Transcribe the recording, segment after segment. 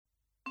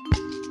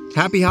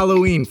Happy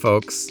Halloween,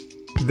 folks.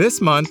 This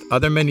month,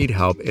 Other Men Need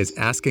Help is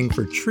asking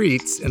for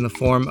treats in the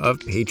form of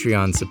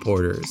Patreon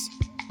supporters.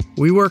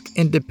 We work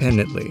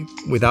independently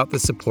without the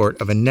support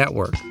of a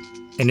network,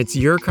 and it's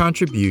your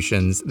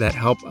contributions that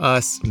help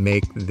us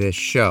make this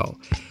show.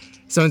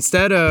 So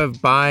instead of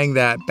buying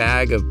that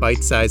bag of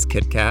bite-sized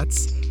Kit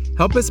Kats,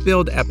 help us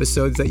build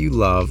episodes that you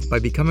love by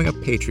becoming a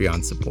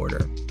Patreon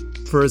supporter.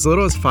 For as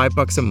little as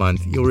 $5 a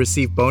month, you'll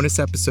receive bonus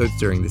episodes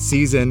during the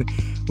season,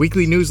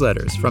 weekly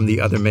newsletters from the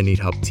Other Men Need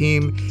Help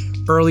team,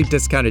 early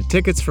discounted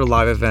tickets for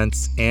live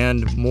events,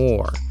 and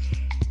more.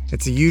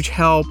 It's a huge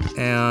help,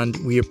 and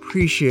we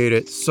appreciate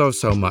it so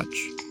much.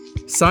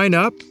 Sign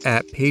up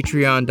at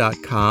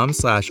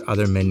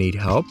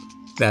patreon.com/othermenneedhelp.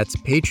 That's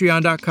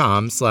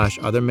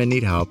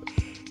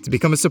patreon.com/othermenneedhelp to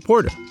become a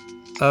supporter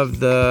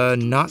of the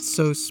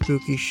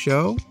not-so-spooky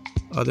show,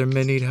 Other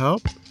Men Need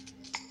Help.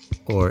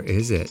 Or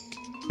is it?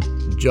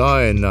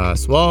 Join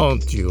us,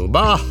 won't you?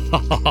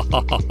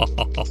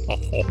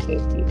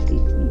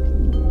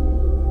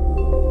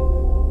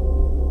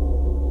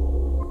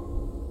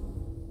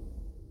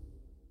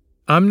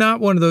 I'm not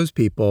one of those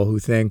people who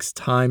thinks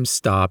time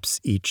stops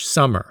each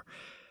summer.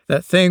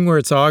 That thing where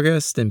it's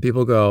August and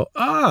people go,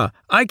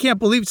 I can't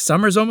believe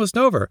summer's almost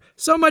over.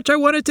 So much I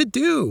wanted to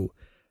do.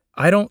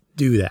 I don't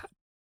do that.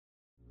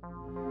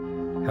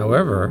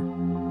 However,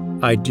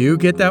 I do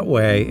get that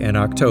way in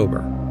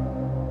October.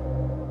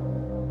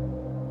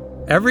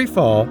 Every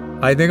fall,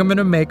 I think I'm going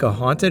to make a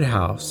haunted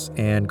house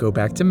and go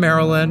back to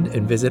Maryland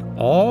and visit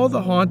all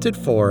the haunted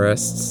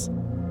forests.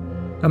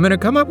 I'm going to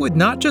come up with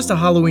not just a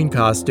Halloween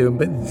costume,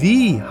 but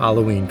the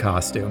Halloween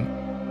costume.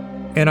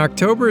 And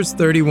October's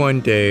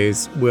 31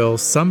 days will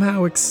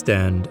somehow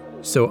extend,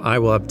 so I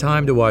will have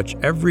time to watch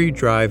every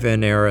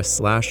drive-in era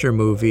slasher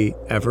movie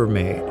ever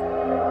made.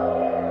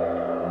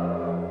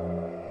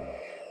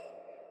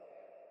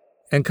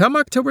 And come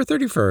October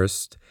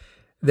 31st,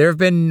 there have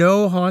been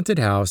no haunted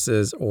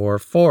houses or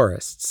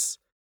forests.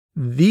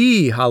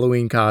 The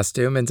Halloween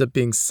costume ends up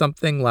being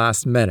something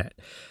last minute,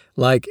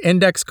 like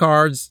index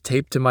cards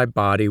taped to my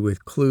body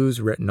with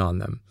clues written on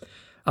them.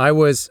 I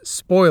was,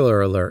 spoiler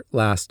alert,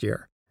 last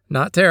year.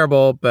 Not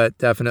terrible, but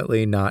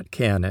definitely not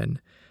canon.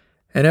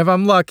 And if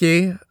I'm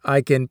lucky,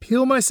 I can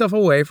peel myself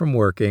away from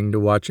working to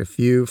watch a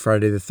few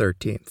Friday the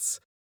 13ths.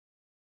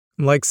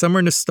 Like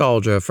summer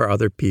nostalgia for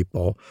other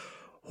people,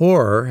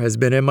 horror has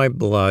been in my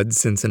blood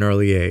since an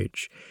early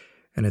age,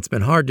 and it's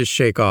been hard to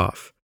shake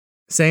off.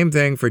 Same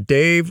thing for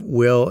Dave,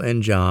 Will,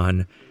 and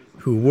John,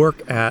 who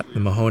work at the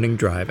Mahoning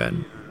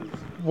Drive-In.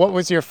 What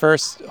was your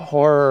first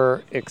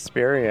horror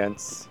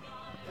experience?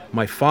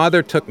 My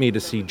father took me to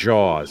see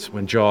Jaws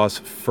when Jaws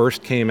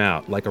first came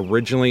out, like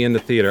originally in the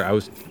theater. I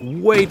was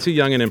way too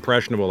young and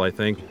impressionable, I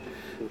think.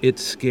 It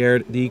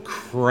scared the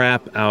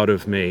crap out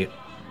of me.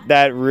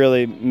 That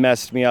really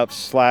messed me up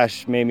 /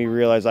 made me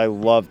realize I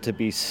love to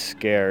be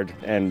scared.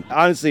 And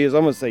honestly, it was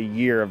almost a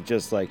year of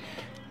just like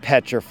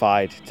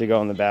petrified to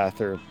go in the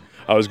bathroom.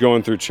 I was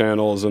going through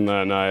channels and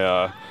then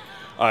I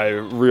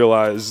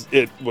realized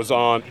it was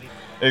on.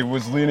 It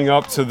was leading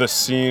up to the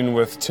scene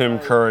with Tim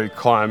Curry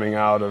climbing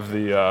out of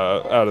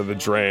the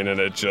drain, and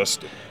it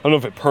just, I don't know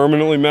if it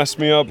permanently messed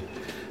me up,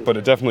 but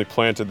it definitely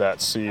planted that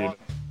seed.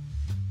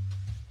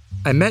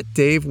 I met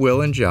Dave,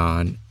 Will, and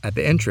John at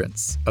the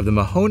entrance of the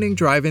Mahoning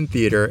Drive-In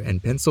Theater in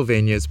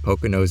Pennsylvania's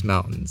Poconos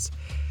Mountains.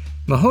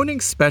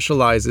 Mahoning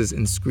specializes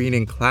in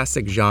screening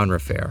classic genre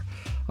fare,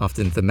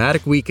 often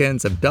thematic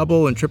weekends of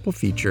double and triple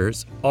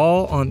features,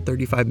 all on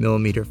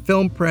 35mm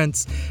film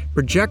prints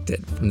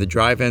projected from the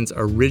drive-in's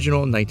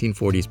original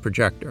 1940s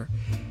projector.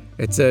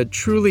 It's a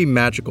truly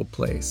magical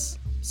place,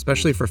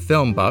 especially for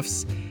film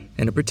buffs,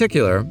 and in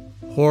particular,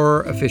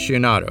 horror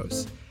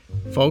aficionados,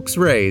 folks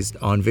raised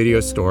on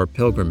video store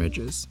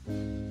pilgrimages.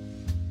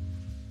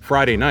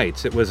 Friday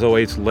nights, it was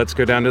always, let's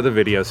go down to the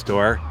video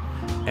store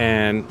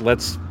and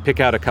let's pick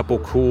out a couple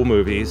cool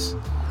movies.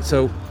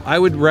 So I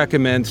would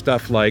recommend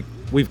stuff like,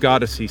 we've got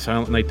to see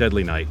Silent Night,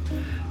 Deadly Night.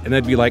 And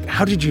they'd be like,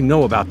 how did you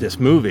know about this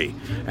movie?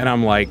 And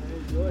I'm like,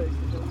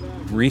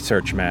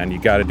 research, man. You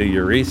got to do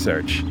your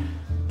research.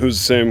 It was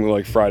the same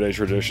like Friday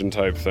tradition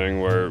type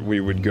thing where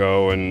we would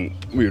go and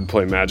we would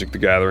play Magic the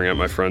Gathering at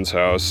my friend's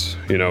house.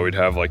 You know, we'd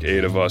have like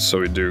 8 of us, so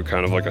we'd do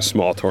kind of like a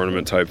small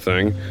tournament type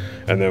thing.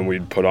 And then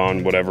we'd put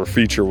on whatever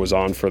feature was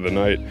on for the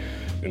night.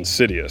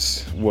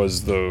 Insidious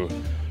was the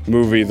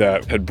movie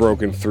that had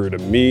broken through to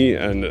me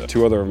and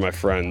 2 other of my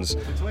friends.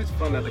 It's always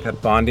fun that like a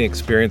bonding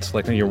experience,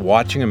 like when you're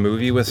watching a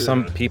movie with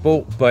some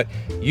people, but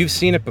you've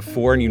seen it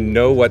before and you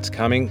know what's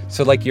coming.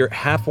 So like you're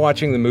half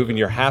watching the movie and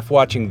you're half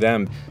watching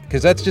them,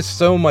 because that's just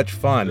so much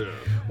fun,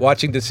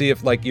 watching to see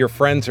if like your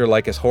friends are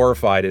like as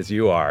horrified as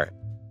you are.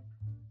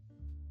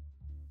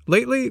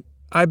 Lately,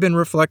 I've been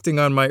reflecting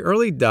on my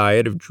early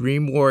diet of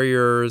dream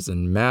warriors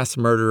and mass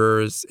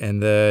murderers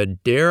and the,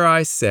 dare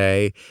I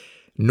say,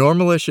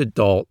 normalish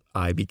adult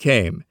I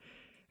became.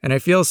 And I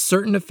feel a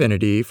certain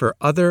affinity for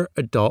other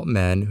adult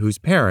men whose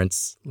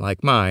parents,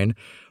 like mine,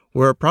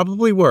 were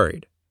probably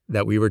worried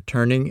that we were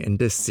turning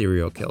into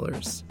serial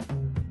killers.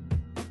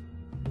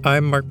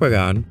 I'm Mark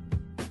Pagan,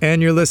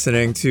 And you're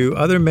listening to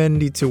Other Men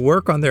Need to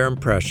Work on Their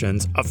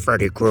Impressions of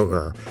Freddy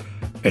Krueger.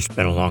 It's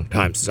been a long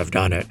time since I've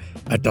done it.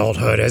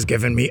 Adulthood has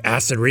given me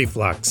acid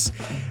reflux,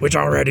 which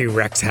already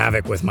wreaks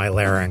havoc with my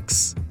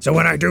larynx. So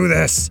when I do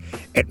this,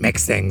 it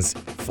makes things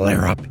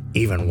flare up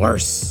even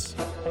worse.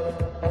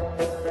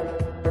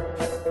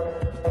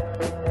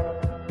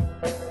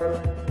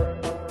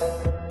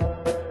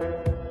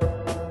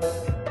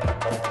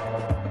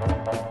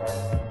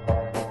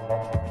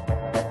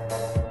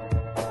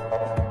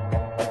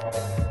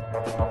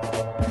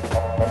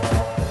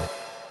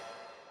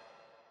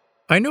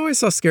 I know I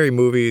saw scary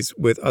movies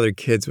with other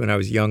kids when I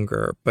was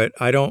younger, but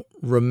I don't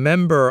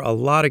remember a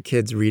lot of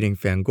kids reading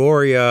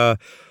Fangoria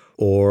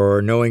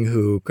or knowing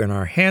who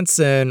Gunnar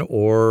Hansen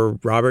or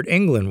Robert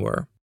Englund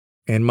were.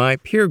 In my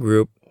peer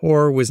group,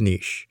 horror was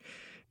niche,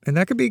 and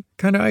that could be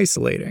kind of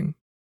isolating.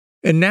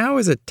 And now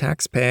as a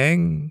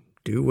tax-paying,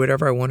 do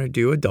whatever I want to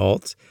do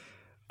adult,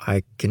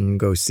 I can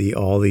go see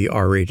all the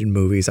R-rated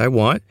movies I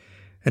want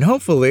and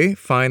hopefully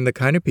find the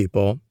kind of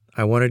people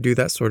I want to do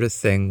that sort of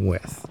thing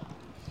with.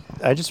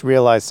 I just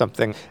realized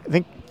something. I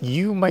think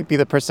you might be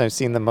the person I've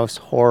seen the most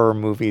horror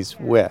movies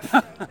with.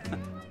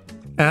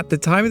 At the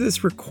time of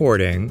this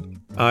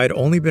recording, I'd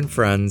only been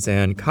friends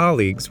and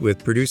colleagues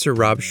with producer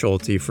Rob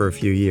Schulte for a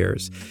few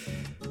years.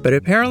 But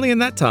apparently in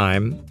that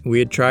time, we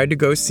had tried to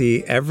go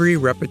see every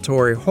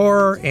repertory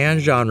horror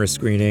and genre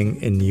screening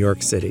in New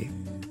York City.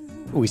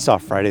 We saw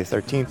Friday the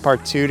 13th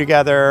Part 2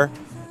 together.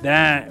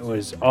 That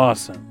was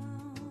awesome.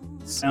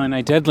 Silent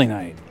Night, Deadly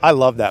Night. I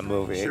love that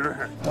movie.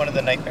 Sure. One of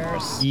the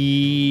nightmares.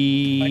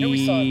 I know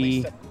we saw at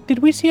least Did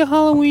we see a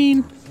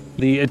Halloween?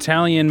 The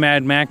Italian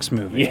Mad Max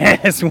movie.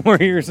 Yes,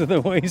 Warriors of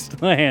the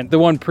Wasteland. The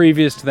one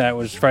previous to that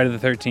was Friday the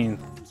 13th.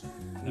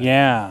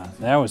 Yeah,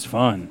 that was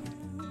fun.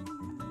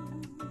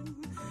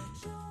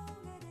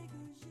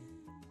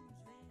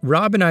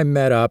 Rob and I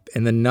met up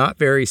in the not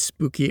very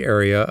spooky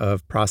area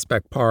of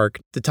Prospect Park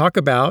to talk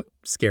about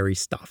scary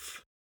stuff.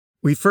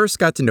 We first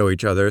got to know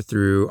each other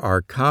through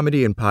our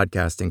comedy and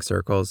podcasting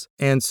circles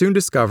and soon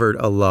discovered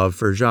a love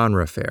for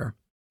genre fare,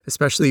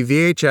 especially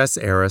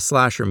VHS-era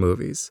slasher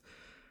movies.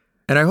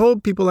 And I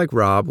hold people like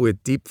Rob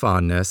with deep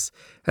fondness,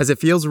 as it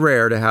feels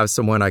rare to have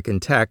someone I can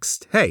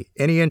text, "Hey,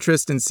 any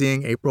interest in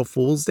seeing April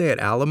Fool's Day at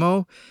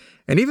Alamo?"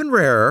 And even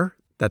rarer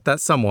that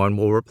someone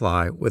will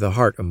reply with a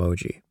heart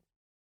emoji.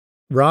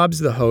 Rob's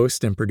the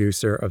host and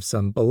producer of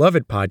some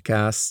beloved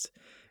podcasts,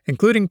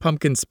 including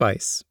Pumpkin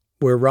Spice,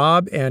 where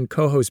Rob and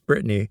co-host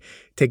Brittany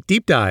take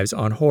deep dives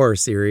on horror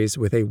series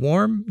with a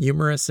warm,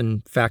 humorous,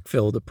 and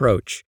fact-filled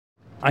approach.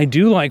 I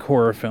do like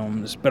horror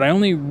films, but I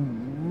only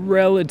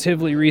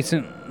relatively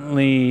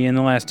recently, in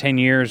the last 10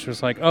 years,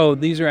 was like, oh,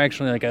 these are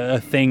actually like a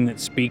thing that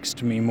speaks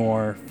to me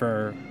more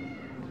for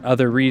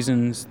other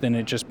reasons than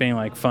it just being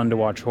like fun to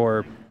watch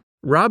horror.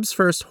 Rob's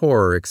first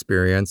horror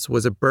experience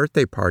was a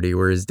birthday party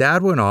where his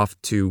dad went off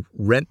to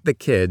rent the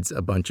kids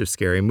a bunch of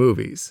scary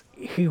movies.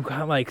 He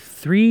got like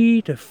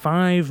 3 to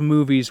 5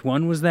 movies.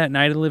 One was that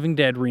Night of the Living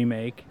Dead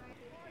remake.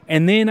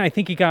 And then I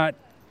think he got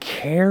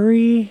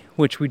Carrie,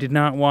 which we did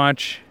not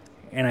watch.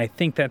 And I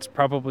think that's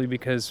probably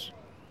because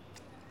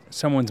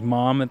someone's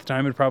mom at the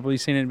time had probably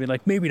seen it and be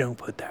like, maybe don't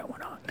put that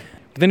one on.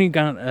 But then he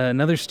got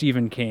another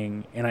Stephen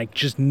King, and I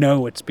just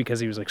know it's because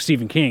he was like,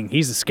 Stephen King,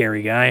 he's a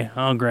scary guy,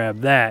 I'll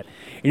grab that.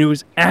 And it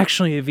was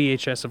actually a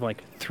VHS of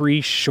like 3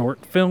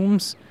 short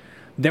films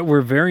that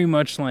were very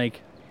much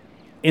like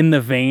in the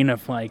vein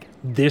of like,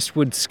 this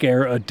would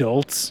scare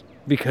adults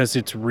because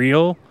it's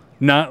real,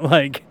 not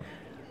like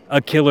a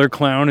killer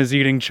clown is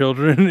eating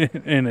children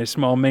in a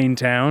small Maine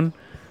town.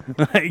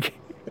 Like,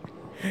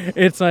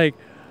 it's like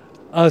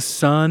a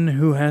son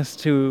who has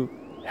to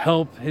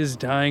help his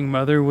dying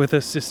mother with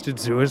assisted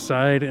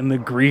suicide and the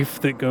grief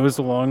that goes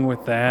along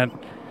with that.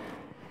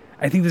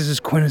 I think this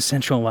is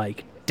quintessential,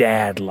 like,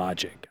 dad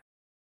logic.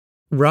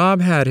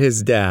 Rob had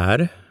his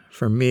dad.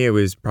 For me, it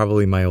was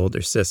probably my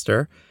older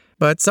sister.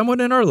 But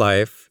someone in our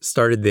life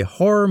started the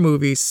horror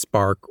movie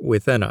spark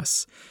within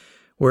us,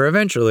 where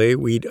eventually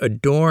we'd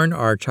adorn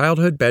our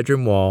childhood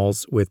bedroom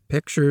walls with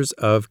pictures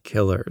of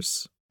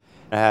killers.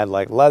 I had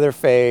like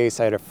Leatherface,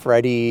 I had a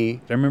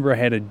Freddy. I remember I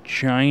had a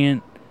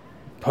giant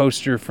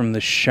poster from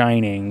The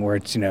Shining where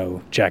it's,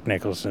 Jack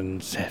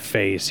Nicholson's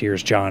face,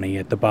 here's Johnny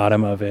at the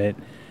bottom of it.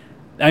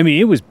 I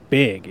mean, it was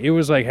big. It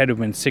was like, had to have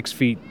been 6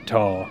 feet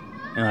tall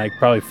and like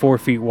probably 4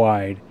 feet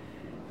wide.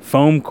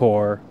 Foam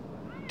core,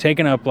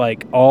 taking up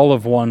like all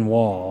of one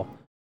wall.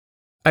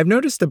 I've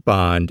noticed a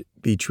bond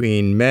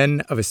between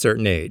men of a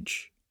certain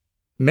age.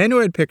 Men who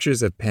had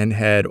pictures of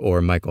Pinhead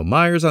or Michael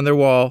Myers on their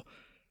wall.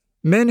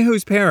 Men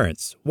whose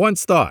parents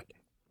once thought,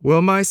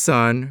 will my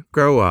son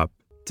grow up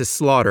to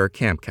slaughter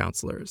camp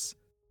counselors?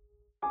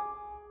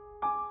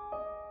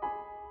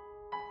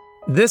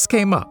 This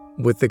came up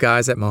with the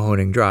guys at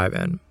Mahoning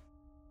Drive-In.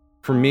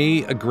 For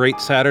me, a great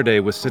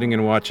Saturday was sitting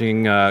and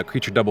watching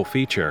Creature Double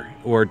Feature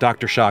or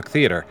Dr. Shock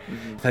Theater.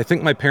 Mm-hmm. I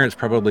think my parents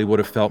probably would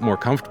have felt more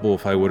comfortable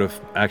if I would have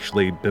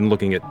actually been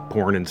looking at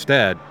porn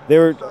instead. They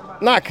were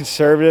not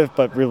conservative,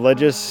 but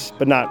religious,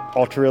 but not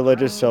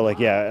ultra-religious. So,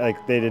 they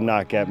did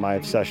not get my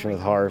obsession with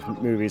horror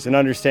movies and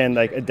understand,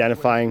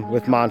 identifying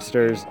with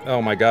monsters.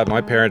 Oh my God,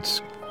 my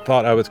parents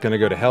thought I was going to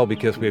go to hell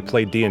because we had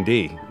played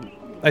D&D.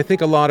 I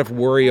think a lot of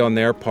worry on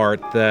their part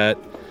that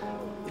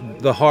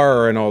the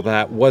horror and all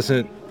that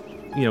wasn't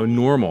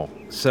normal.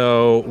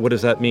 So what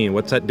does that mean?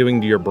 What's that doing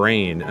to your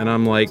brain? And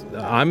I'm like,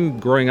 I'm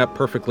growing up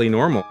perfectly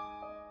normal.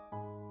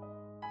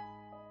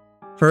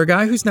 For a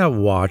guy who's now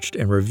watched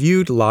and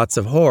reviewed lots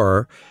of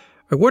horror,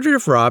 I wondered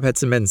if Rob had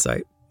some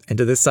insight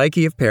into the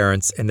psyche of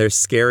parents and their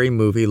scary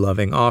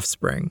movie-loving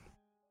offspring.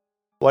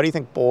 Why do you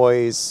think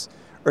boys,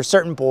 or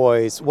certain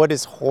boys, what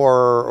is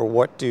horror or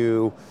what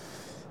do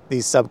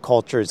these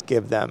subcultures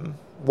give them?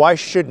 Why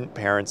shouldn't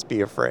parents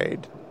be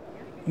afraid?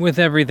 With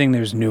everything,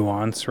 there's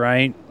nuance,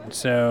 right?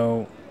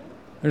 So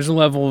there's a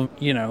level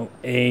of,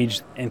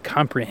 age and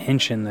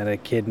comprehension that a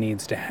kid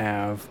needs to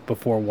have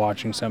before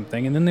watching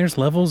something. And then there's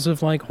levels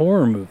of,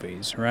 horror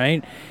movies,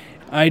 right?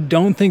 I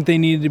don't think they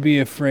need to be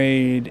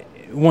afraid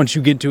once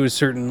you get to a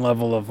certain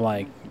level of,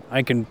 I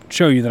can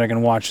show you that I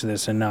can watch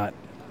this and not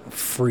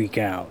freak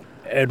out.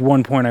 At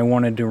one point, I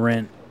wanted to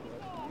rent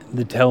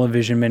the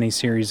television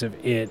miniseries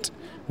of It.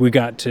 We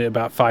got to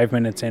about 5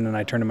 minutes in, and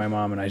I turned to my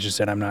mom, and I just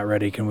said, I'm not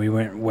ready. Can we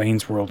went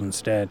Wayne's World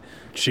instead?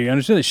 She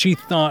understood that. She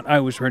thought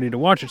I was ready to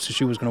watch it, so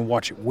she was going to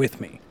watch it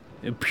with me.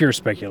 Pure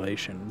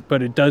speculation.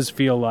 But it does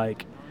feel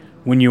like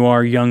when you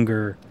are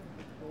younger,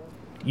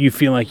 you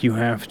feel like you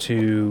have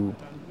to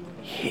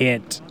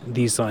hit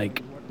these,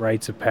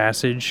 rites of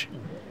passage.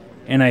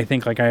 And I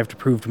think, I have to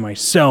prove to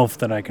myself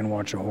that I can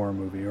watch a horror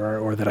movie,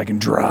 or that I can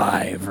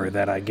drive, or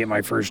that I get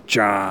my first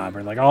job,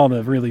 or, all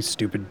the really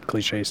stupid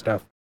cliche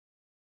stuff.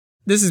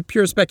 This is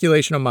pure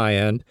speculation on my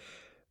end,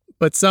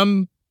 but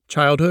some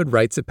childhood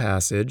rites of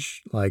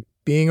passage, like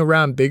being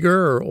around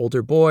bigger or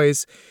older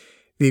boys,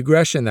 the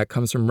aggression that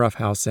comes from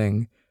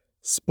roughhousing,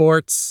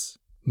 sports,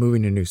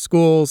 moving to new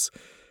schools,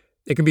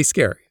 it can be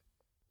scary,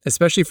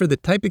 especially for the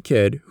type of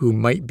kid who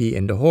might be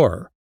into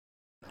horror.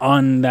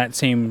 On that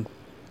same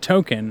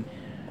token,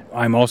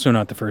 I'm also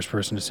not the first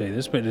person to say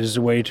this, but it is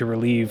a way to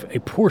relieve a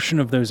portion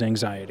of those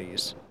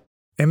anxieties.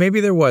 And maybe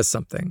there was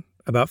something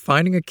about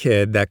finding a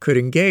kid that could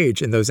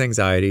engage in those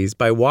anxieties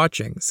by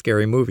watching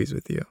scary movies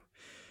with you.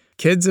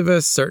 Kids of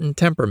a certain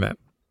temperament.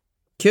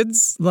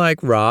 Kids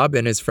like Rob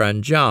and his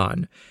friend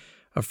John,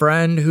 a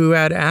friend who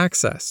had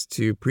access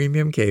to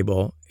premium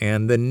cable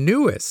and the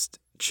newest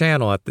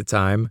channel at the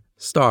time,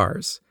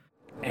 Starz.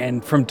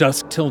 And From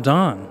Dusk Till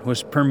Dawn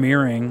was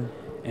premiering,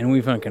 and we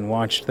fucking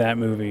watched that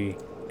movie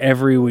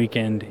every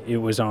weekend. It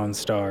was on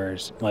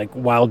Starz,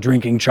 while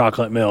drinking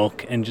chocolate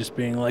milk and just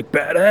being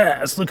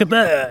badass, look at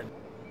that.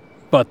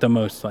 But the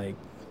most,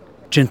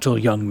 gentle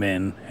young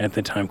men at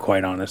the time,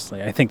 quite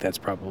honestly. I think that's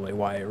probably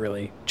why it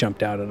really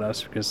jumped out at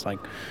us, because,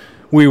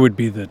 we would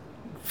be the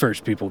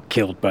first people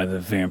killed by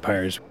the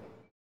vampires.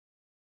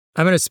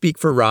 I'm going to speak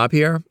for Rob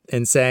here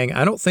in saying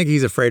I don't think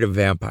he's afraid of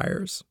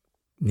vampires.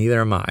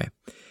 Neither am I.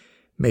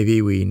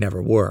 Maybe we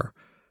never were.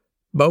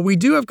 But we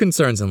do have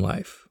concerns in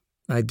life.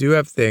 I do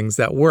have things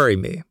that worry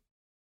me.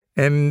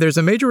 And there's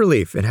a major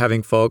relief in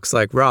having folks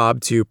like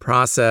Rob to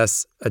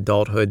process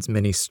adulthood's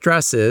many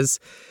stresses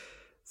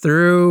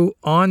through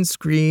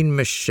on-screen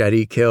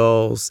machete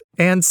kills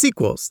and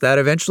sequels that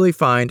eventually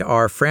find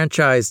our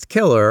franchised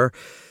killer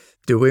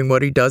doing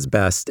what he does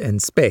best in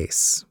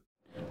space.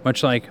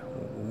 Much like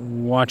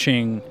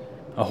watching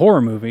a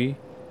horror movie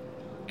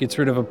gets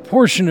rid of a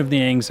portion of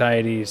the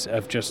anxieties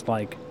of just,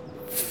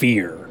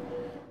 fear.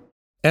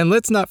 And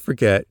let's not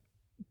forget,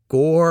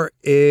 gore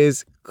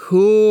is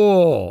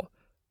cool.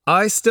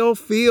 I still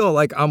feel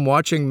like I'm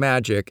watching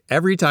magic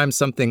every time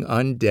something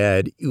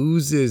undead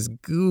oozes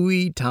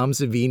gooey Tom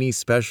Savini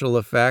special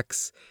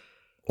effects,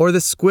 or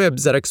the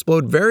squibs that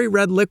explode very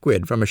red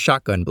liquid from a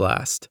shotgun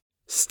blast,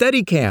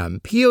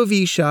 Steadicam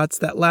POV shots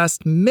that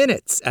last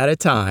minutes at a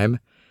time,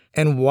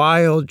 and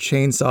wild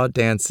chainsaw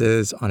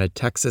dances on a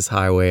Texas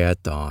highway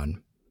at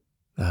dawn.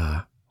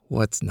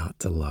 What's not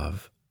to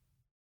love?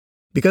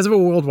 Because of a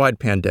worldwide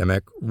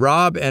pandemic,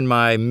 Rob and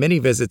my many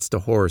visits to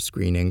horror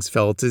screenings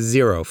fell to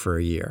zero for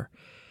a year.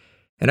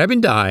 And I've been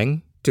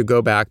dying to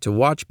go back to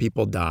watch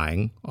people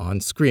dying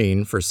on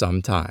screen for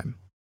some time.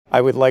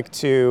 I would like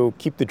to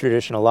keep the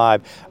tradition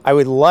alive. I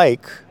would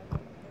like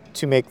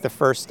to make the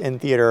first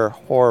in-theater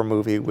horror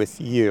movie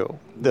with you,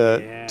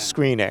 the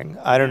screening.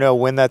 I don't know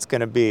when that's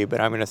going to be,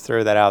 but I'm going to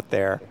throw that out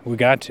there. We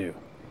got to.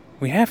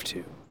 We have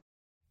to.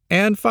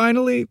 And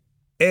finally,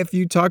 if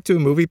you talk to a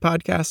movie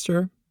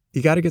podcaster,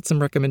 you got to get some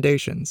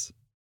recommendations.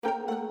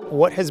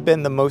 What has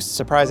been the most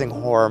surprising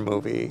horror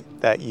movie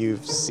that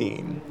you've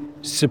seen?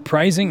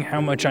 Surprising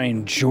how much I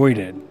enjoyed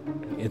it.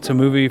 It's a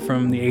movie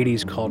from the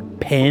 80s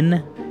called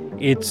Pen.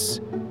 It's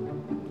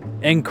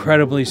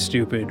incredibly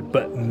stupid,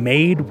 but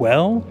made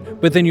well.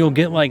 But then you'll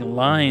get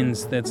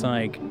lines that's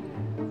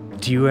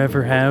do you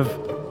ever have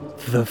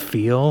The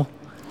Feel?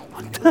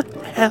 What the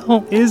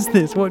hell is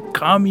this? What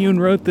commune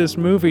wrote this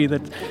movie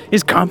that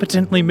is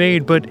competently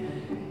made but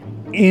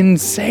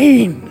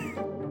insane?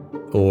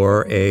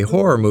 Or a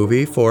horror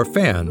movie for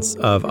fans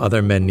of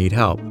Other Men Need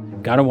Help.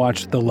 Gotta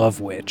watch The Love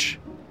Witch.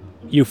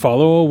 You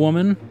follow a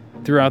woman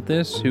throughout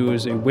this who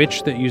is a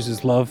witch that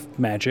uses love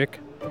magic,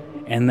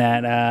 and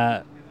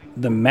that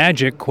the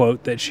magic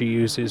quote that she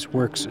uses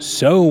works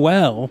so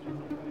well,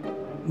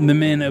 the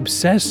men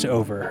obsess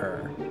over her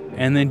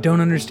and then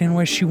don't understand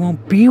why she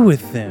won't be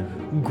with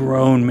them.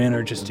 Grown men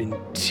are just in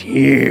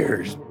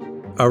tears.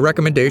 A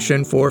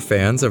recommendation for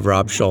fans of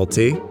Rob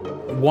Schulte.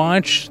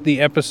 Watch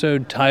the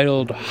episode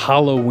titled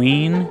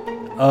Halloween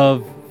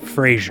of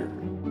Frasier.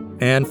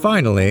 And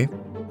finally,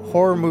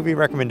 Horror movie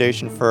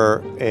recommendation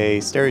for a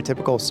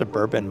stereotypical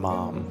suburban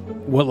mom.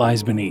 What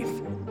Lies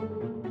Beneath.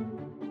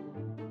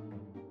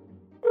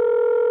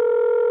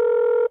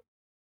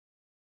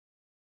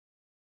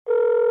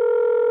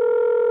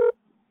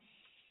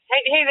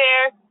 Hey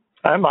there.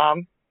 Hi,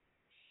 Mom.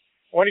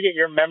 I want to get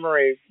your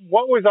memory.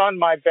 What was on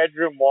my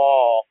bedroom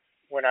wall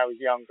when I was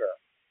younger?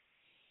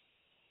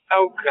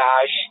 Oh,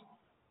 gosh.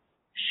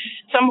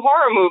 Some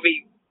horror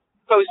movie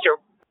poster.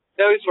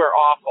 Those were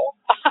awful.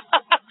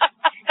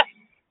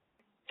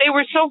 They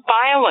were so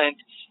violent,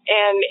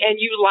 and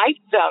you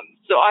liked them.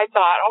 So I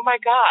thought, oh, my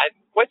God,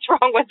 what's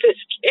wrong with this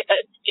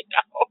kid? You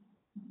know?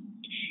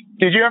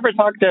 Did you ever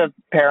talk to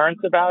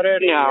parents about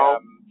it? No.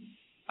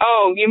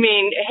 Oh, you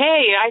mean,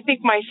 hey, I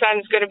think my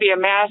son's going to be a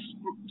mass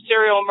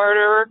serial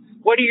murderer.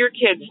 What are your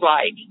kids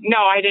like? No,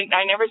 I didn't.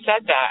 I never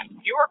said that.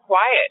 You were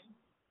quiet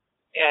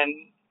and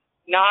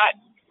not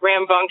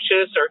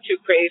rambunctious or too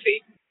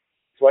crazy.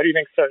 So why do you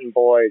think certain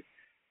boys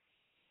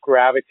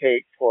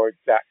gravitate towards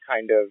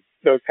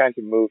those kinds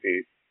of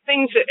movies?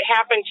 Things that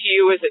happen to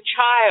you as a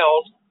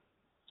child,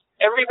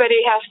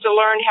 everybody has to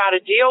learn how to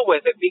deal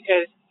with it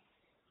because,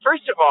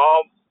 first of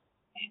all,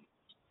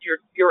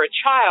 you're a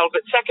child,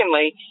 but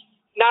secondly,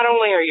 not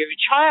only are you a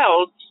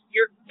child,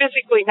 you're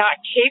physically not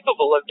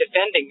capable of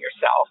defending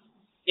yourself.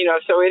 You know,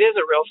 so it is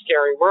a real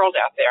scary world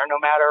out there, no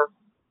matter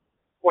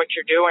what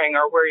you're doing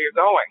or where you're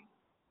going.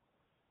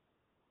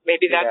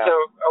 Maybe that's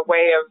a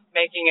way of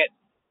making it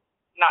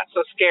not so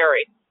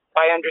scary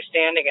by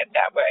understanding it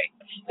that way.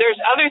 There's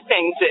other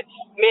things that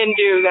men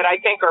do that I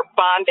think are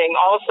bonding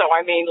also.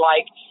 I mean,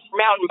 like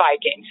mountain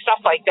biking,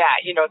 stuff like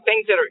that. You know,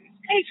 things that are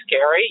kind of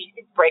scary. You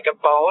can break a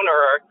bone or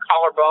a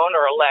collarbone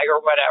or a leg or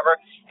whatever,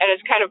 and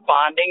it's kind of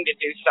bonding to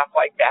do stuff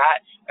like that.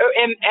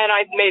 And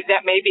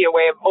that may be a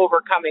way of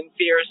overcoming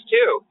fears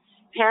too.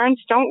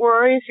 Parents, don't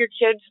worry if your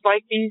kids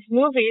like these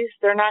movies.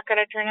 They're not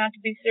going to turn out to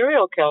be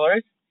serial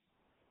killers.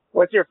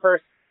 What's your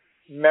first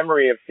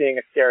memory of seeing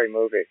a scary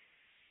movie?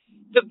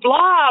 The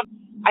Blob,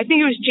 I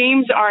think it was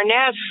James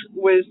Arness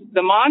was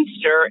the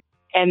monster,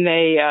 and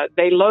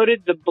they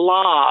loaded the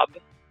Blob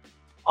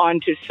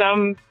onto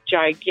some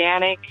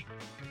gigantic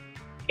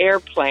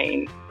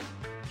airplane,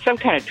 some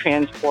kind of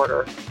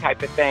transporter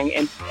type of thing,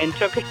 and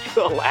took it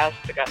to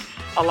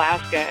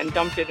Alaska, and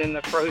dumped it in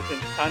the frozen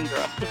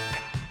tundra.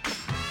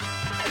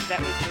 That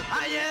was just...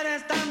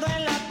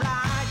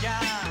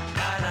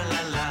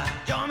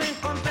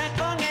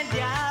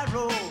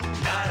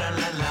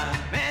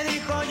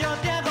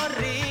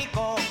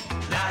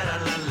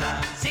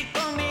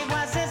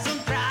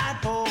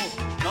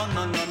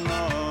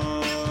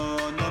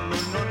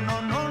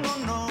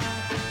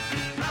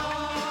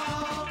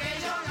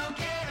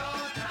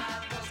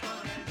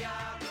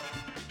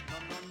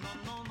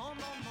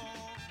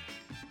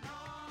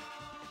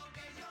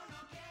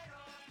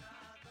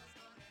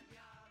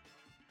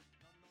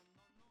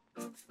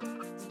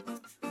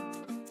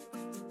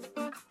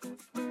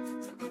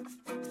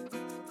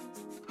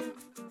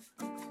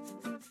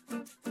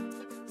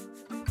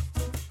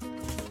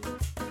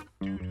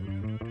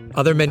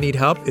 Other Men Need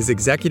Help is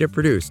executive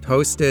produced,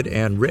 hosted,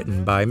 and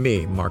written by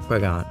me, Mark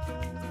Pagan.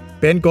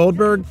 Ben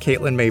Goldberg,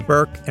 Caitlin May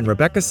Burke, and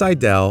Rebecca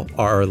Seidel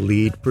are our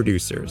lead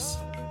producers.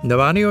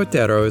 Navani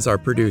Otero is our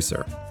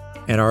producer,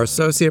 and our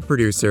associate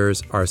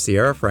producers are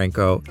Sierra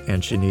Franco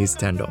and Shanice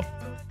Tendall.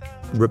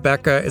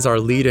 Rebecca is our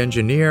lead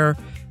engineer.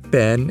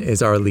 Ben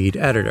is our lead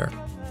editor.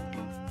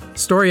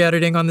 Story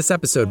editing on this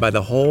episode by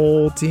the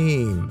whole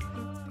team.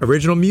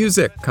 Original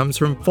music comes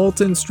from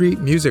Fulton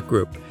Street Music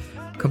Group,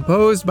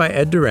 composed by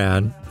Ed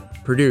Duran,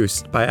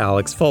 produced by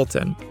Alex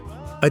Fulton.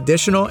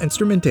 Additional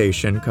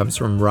instrumentation comes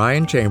from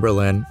Ryan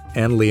Chamberlain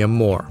and Liam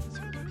Moore.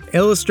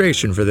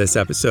 Illustration for this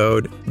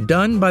episode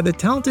done by the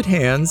talented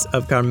hands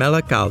of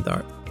Carmela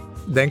Caldart.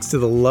 Thanks to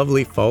the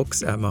lovely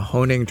folks at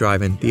Mahoning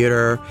Drive-In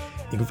Theater.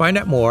 You can find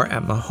out more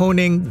at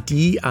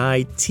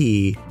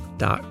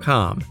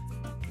mahoningdit.com.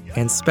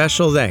 And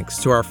special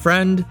thanks to our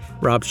friend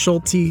Rob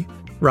Schulte.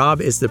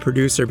 Rob is the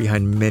producer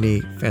behind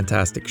many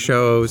fantastic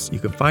shows. You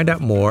can find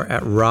out more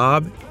at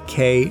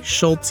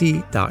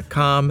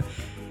robkschulte.com.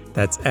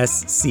 That's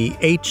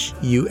SCHULTE.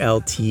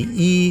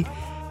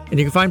 And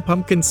you can find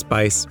Pumpkin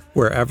Spice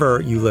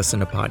wherever you listen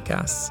to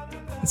podcasts.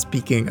 And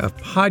speaking of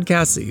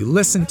podcasts that you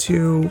listen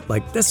to,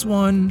 like this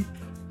one,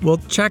 Well,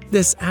 check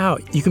this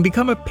out. You can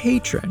become a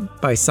patron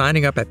by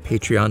signing up at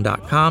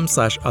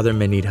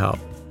patreon.com/othermenneedhelp.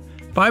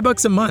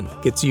 $5 a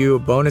month gets you a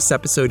bonus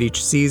episode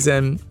each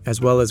season, as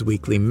well as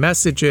weekly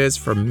messages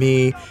from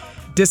me,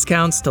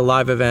 discounts to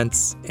live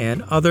events,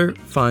 and other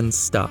fun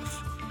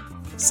stuff.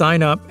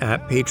 Sign up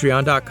at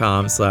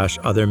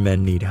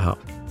patreon.com/othermenneedhelp.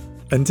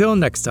 Until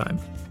next time,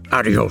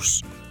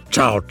 adios,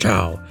 ciao,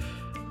 ciao,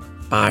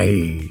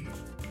 bye.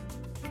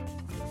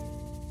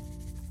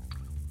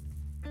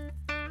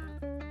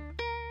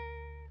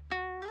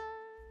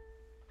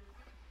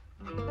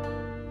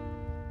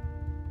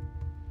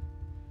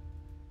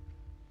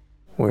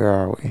 Where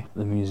are we?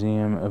 The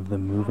Museum of the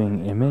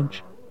Moving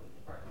Image.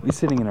 We're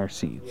sitting in our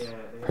seats,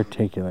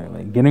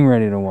 particularly, getting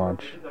ready to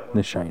watch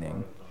The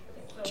Shining.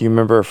 Do you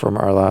remember from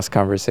our last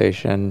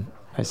conversation,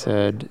 I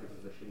said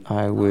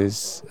I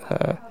was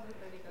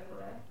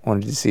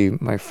wanted to see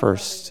my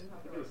first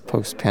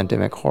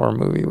post-pandemic horror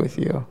movie with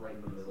you?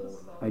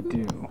 I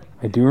do.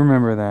 I do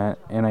remember that,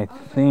 and I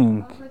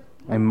think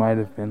I might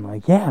have been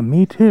like, yeah,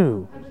 me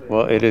too.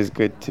 Well, it is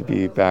good to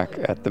be back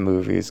at the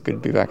movies.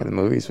 Good to be back at the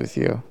movies with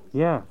you.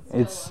 Yeah,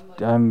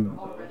 I'm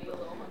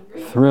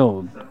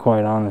thrilled,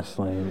 quite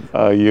honestly.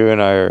 You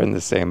and I are in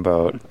the same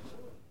boat.